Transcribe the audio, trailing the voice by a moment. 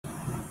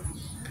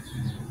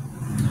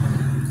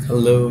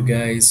Hello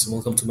guys,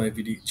 welcome to my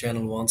video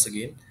channel once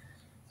again.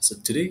 So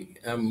today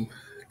I'm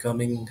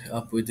coming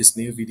up with this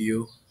new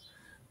video.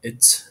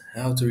 It's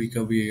how to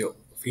recover your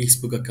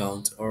Facebook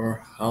account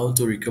or how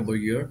to recover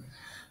your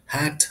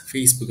hacked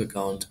Facebook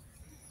account.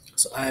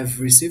 So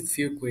I've received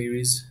few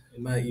queries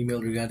in my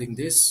email regarding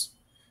this.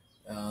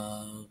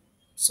 Uh,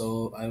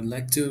 so I would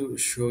like to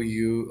show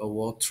you a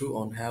walkthrough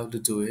on how to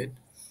do it.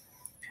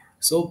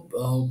 So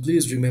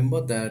please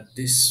remember that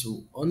this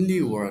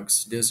only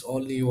works. There's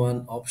only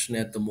one option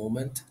at the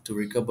moment to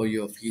recover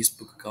your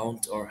Facebook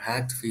account or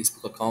hacked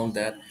Facebook account,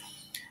 that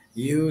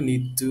you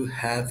need to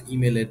have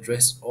email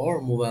address or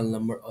mobile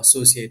number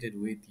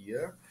associated with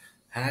your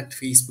hacked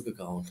Facebook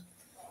account.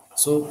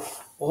 So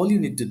all you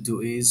need to do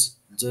is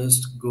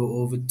just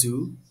go over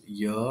to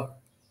your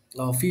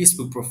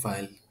Facebook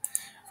profile.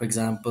 For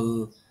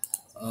example,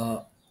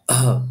 uh,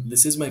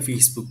 this is my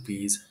Facebook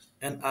page,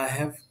 and I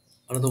have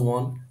another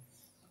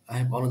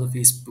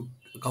Facebook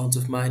account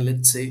of mine.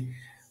 Let's say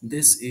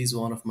this is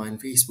one of mine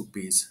Facebook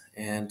page,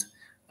 and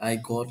I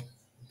got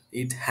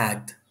it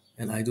hacked,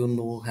 and I don't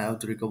know how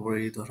to recover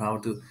it or how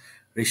to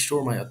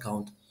restore my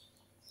account.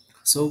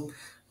 So,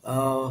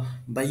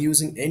 by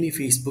using any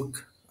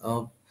Facebook,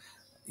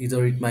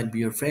 either it might be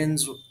your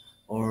friends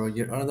or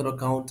your another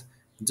account,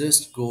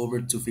 just go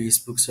over to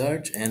Facebook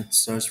search and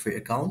search for your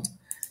account,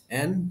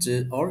 and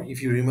or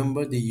if you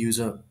remember the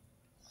user,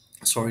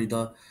 sorry,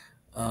 the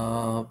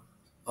uh,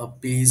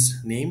 page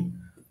name,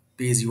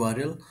 page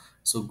URL.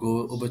 So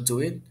go over to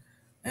it,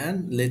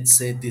 and let's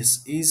say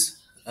this is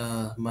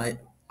my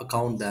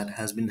account that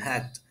has been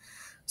hacked.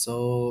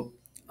 So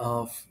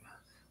all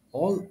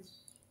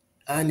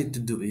I need to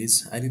do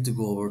is I need to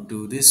go over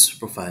to this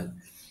profile,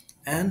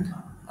 and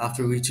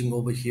after reaching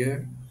over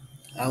here,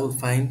 I will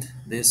find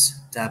this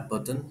tab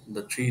button,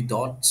 the three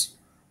dots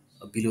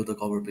below the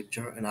cover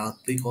picture, and I'll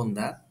click on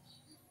that.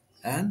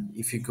 And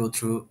if you go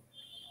through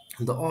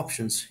the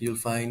options, you'll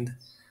find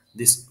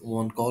this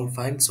one called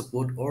find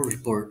support or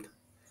report,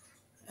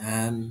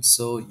 and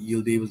so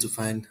you'll be able to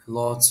find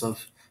lots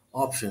of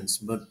options.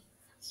 But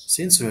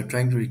since we are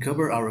trying to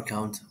recover our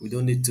account, we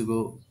don't need to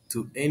go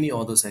to any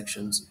other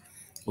sections.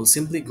 We'll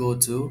simply go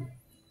to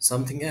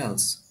something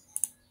else.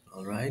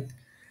 All right,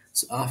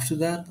 so after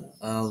that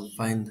I'll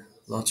find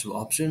lots of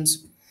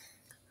options.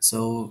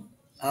 So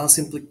I'll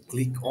simply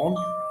click on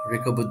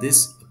recover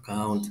this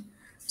account.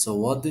 So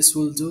what this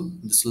will do,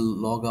 this will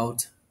log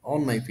out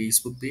on my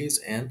Facebook page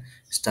and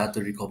start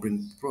the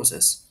recovering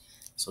process.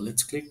 So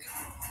let's click.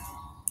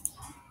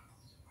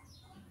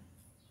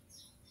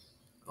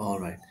 All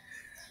right.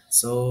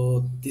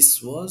 So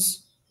this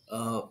was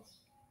uh,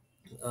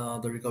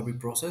 the recovery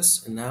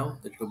process, and now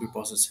the recovery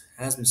process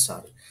has been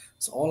started.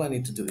 So all I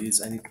need to do is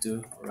I need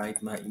to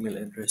write my email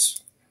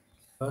address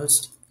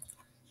first,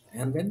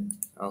 and then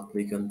I'll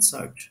click on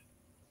search.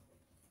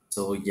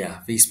 So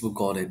yeah, Facebook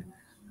got it.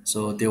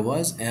 So there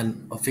was a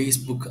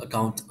Facebook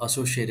account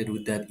associated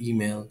with that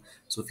email.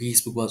 So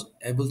Facebook was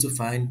able to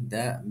find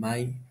that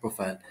my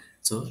profile.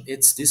 So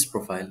it's this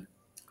profile.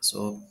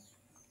 So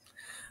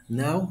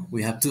now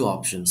we have two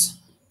options.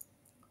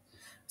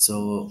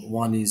 So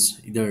one is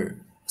either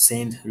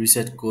send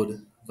reset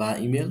code via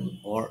email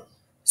or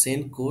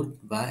send code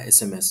via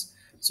SMS.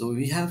 So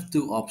we have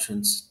two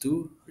options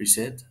to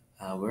reset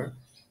our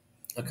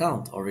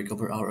account or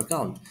recover our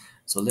account.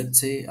 So let's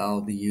say I'll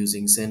be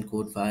using send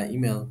code via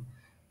email,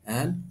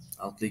 and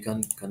I'll click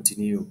on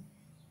continue.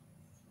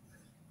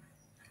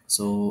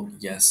 So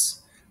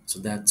yes, so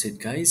that's it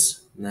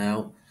guys.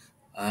 Now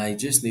I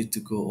just need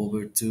to go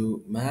over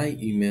to my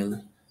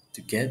email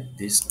to get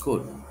this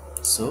code.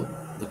 So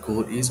the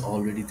code is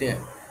already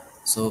there.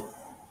 So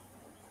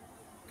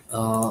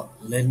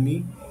let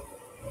me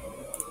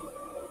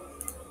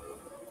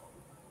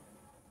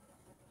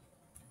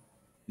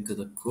enter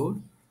the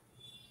code,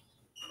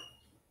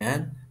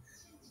 and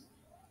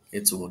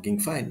it's working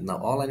fine.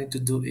 Now all I need to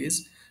do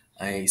is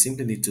I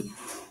simply need to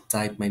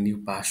type my new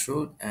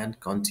password and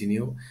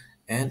continue,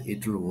 and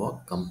it will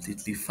work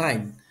completely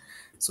fine.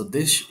 So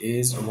this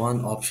is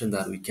one option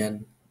that we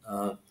can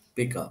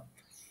pick up.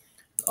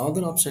 The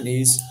other option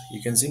is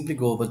you can simply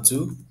go over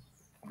to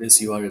this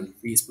URL,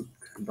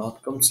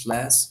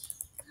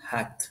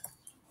 facebook.com/hacked,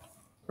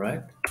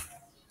 right?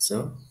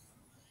 So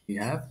you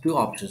have two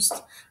options.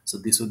 So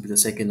this would be the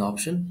second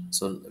option.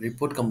 So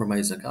report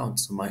compromised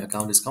account. So my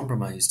account is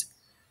compromised.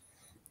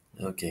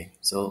 Okay,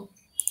 so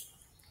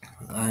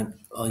I'm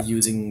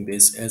using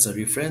this as a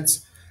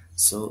reference.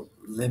 So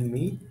let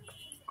me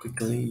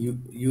quickly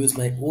use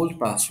my old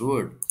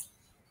password.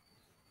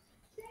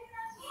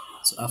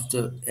 So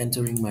after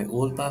entering my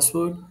old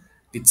password,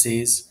 it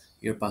says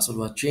your password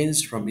was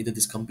changed from either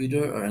this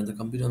computer or another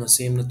computer on the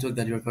same network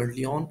that you're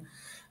currently on.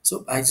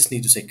 So I just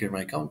need to secure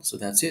my account. So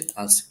that's it.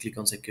 I'll click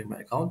on secure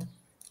my account.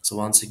 So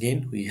once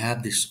again, we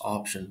have this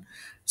option.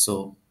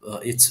 So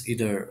it's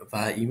either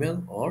via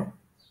email or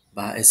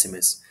via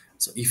SMS.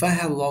 So if I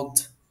have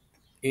logged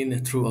in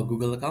through a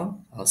Google account,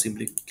 I'll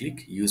simply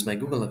click use my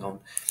Google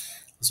account.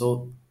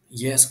 So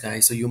yes,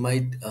 guys, so you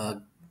might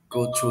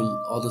go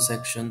through all the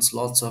sections,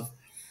 lots of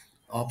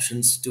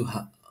options to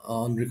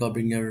on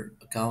recovering your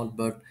account,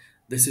 but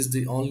this is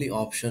the only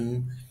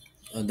option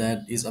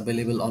that is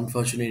available,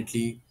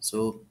 unfortunately.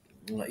 So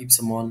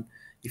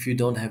if you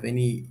don't have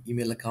any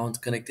email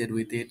account connected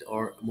with it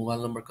or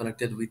mobile number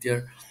connected with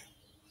your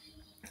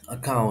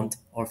account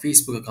or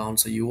Facebook account,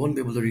 so you won't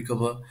be able to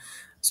recover.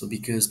 So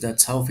because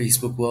that's how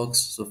Facebook works,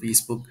 so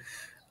Facebook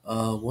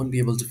won't be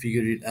able to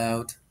figure it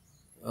out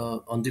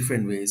on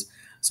different ways.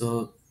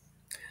 So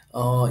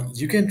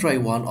you can try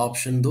one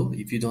option though.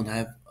 If you don't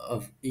have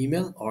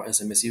email or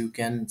SMS, you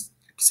can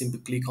simply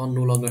click on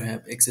no longer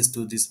have access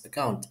to this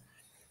account.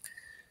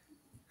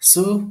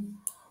 So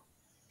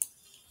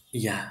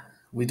yeah,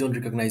 we don't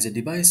recognize a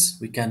device.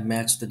 We can't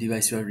match the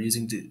device you are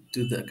using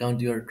to the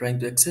account you are trying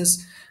to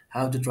access.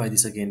 How to try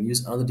this again?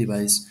 Use another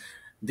device.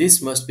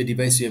 This must be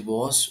device you have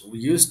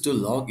used to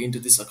log into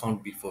this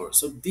account before.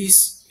 So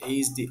this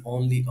is the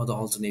only other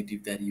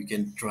alternative that you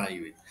can try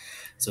with.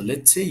 So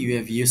let's say you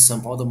have used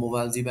some other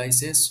mobile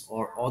devices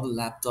or other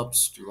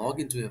laptops to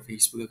log into your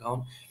Facebook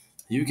account.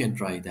 You can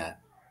try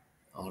that.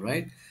 All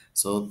right.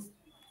 So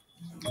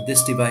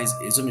this device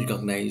isn't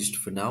recognized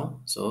for now.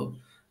 So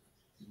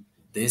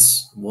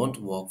this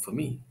won't work for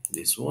me.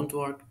 This won't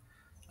work.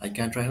 I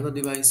can't try another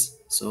device.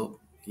 So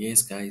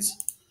yes, guys.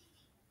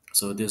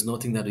 So there's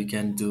nothing that we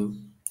can do.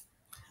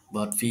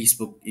 But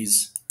Facebook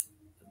is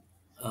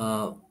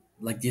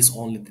like this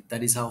only.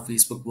 That is how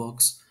Facebook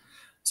works.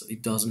 So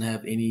it doesn't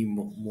have any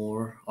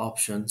more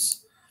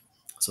options.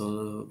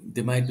 So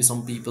there might be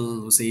some people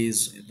who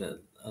says that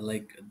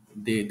like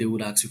they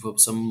would ask you for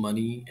some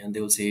money and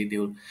they will say they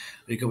will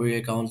recover your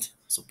account.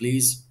 So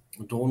please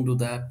don't do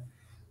that.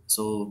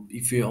 So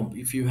if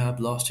you have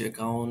lost your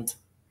account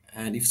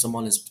and if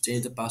someone has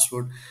changed the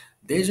password,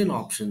 there's an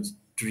option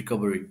to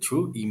recover it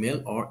through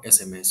email or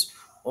SMS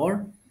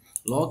or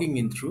logging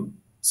in through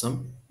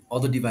some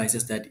other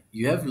devices that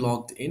you have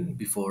logged in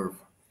before.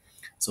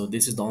 So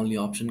this is the only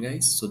option,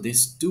 guys. So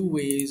there's two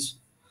ways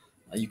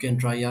you can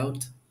try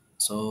out.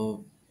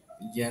 So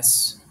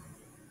yes,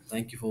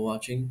 thank you for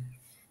watching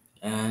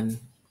and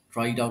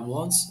try it out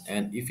once.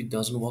 And if it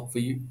doesn't work for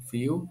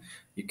you,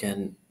 you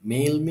can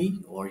mail me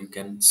or you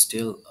can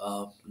still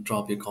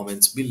drop your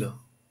comments below.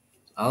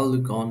 I'll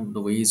look on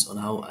the ways on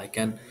how I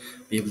can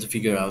be able to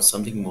figure out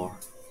something more.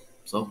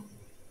 So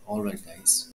all right, guys.